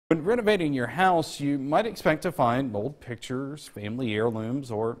When renovating your house, you might expect to find old pictures, family heirlooms,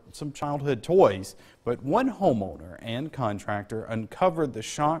 or some childhood toys. But one homeowner and contractor uncovered the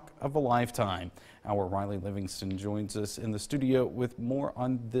shock of a lifetime. Our Riley Livingston joins us in the studio with more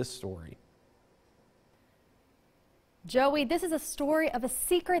on this story. Joey, this is a story of a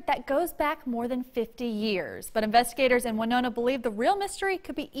secret that goes back more than 50 years. But investigators in Winona believe the real mystery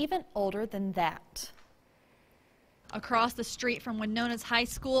could be even older than that. Across the street from Winona's high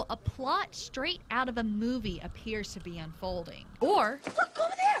school, a plot straight out of a movie appears to be unfolding. Or, look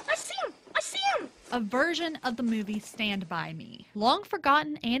over there! I see him! I see him! A version of the movie Stand By Me. Long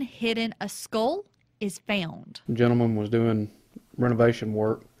forgotten and hidden, a skull is found. A gentleman was doing renovation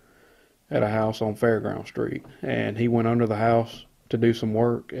work at a house on Fairground Street, and he went under the house to do some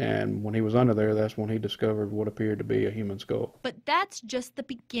work, and when he was under there, that's when he discovered what appeared to be a human skull. But that's just the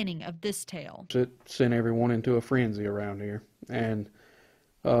beginning of this tale. It sent everyone into a frenzy around here, and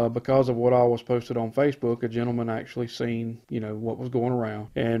because of what all was posted on Facebook, a gentleman actually seen, what was going around,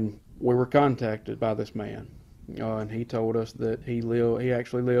 and we were contacted by this man. And he told us that he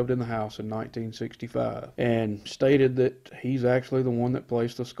actually lived in the house in 1965 and stated that he's actually the one that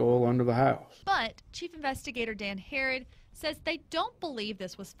placed the skull under the house. But Chief Investigator Dan Herod says they don't believe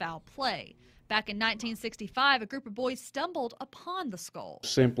this was foul play. Back in 1965, a group of boys stumbled upon the skull.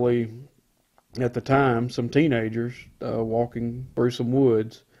 Simply, at the time, some teenagers walking through some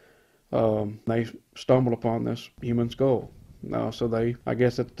woods, they stumbled upon this human skull. So they, I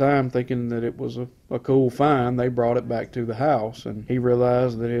guess at the time, thinking that it was a cool find, they brought it back to the house, and he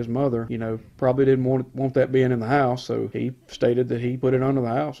realized that his mother, probably didn't want that being in the house, so he stated that he put it under the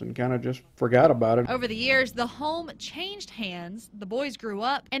house and kind of just forgot about it. Over the years, the home changed hands, the boys grew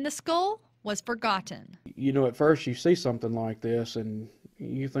up, and the skull was forgotten. At first you see something like this, and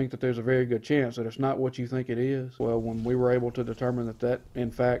you think that there's a very good chance that it's not what you think it is. Well, when we were able to determine that in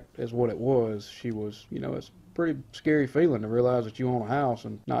fact is what it was, she was, it's pretty scary feeling to realize that you own a house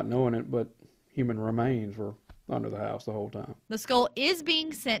and not knowing it, but human remains were under the house the whole time. The skull is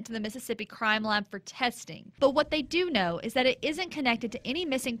being sent to the Mississippi Crime Lab for testing, but what they do know is that it isn't connected to any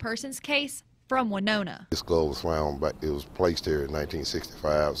missing persons case from Winona. The skull was found, but it was placed here in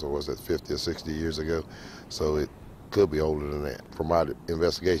 1965, so was it 50 or 60 years ago? So it could be older than that. From my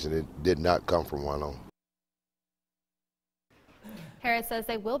investigation, it did not come from Winona. Harris says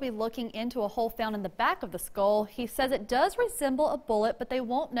they will be looking into a hole found in the back of the skull. He says it does resemble a bullet, but they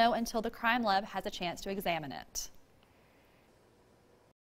won't know until the crime lab has a chance to examine it.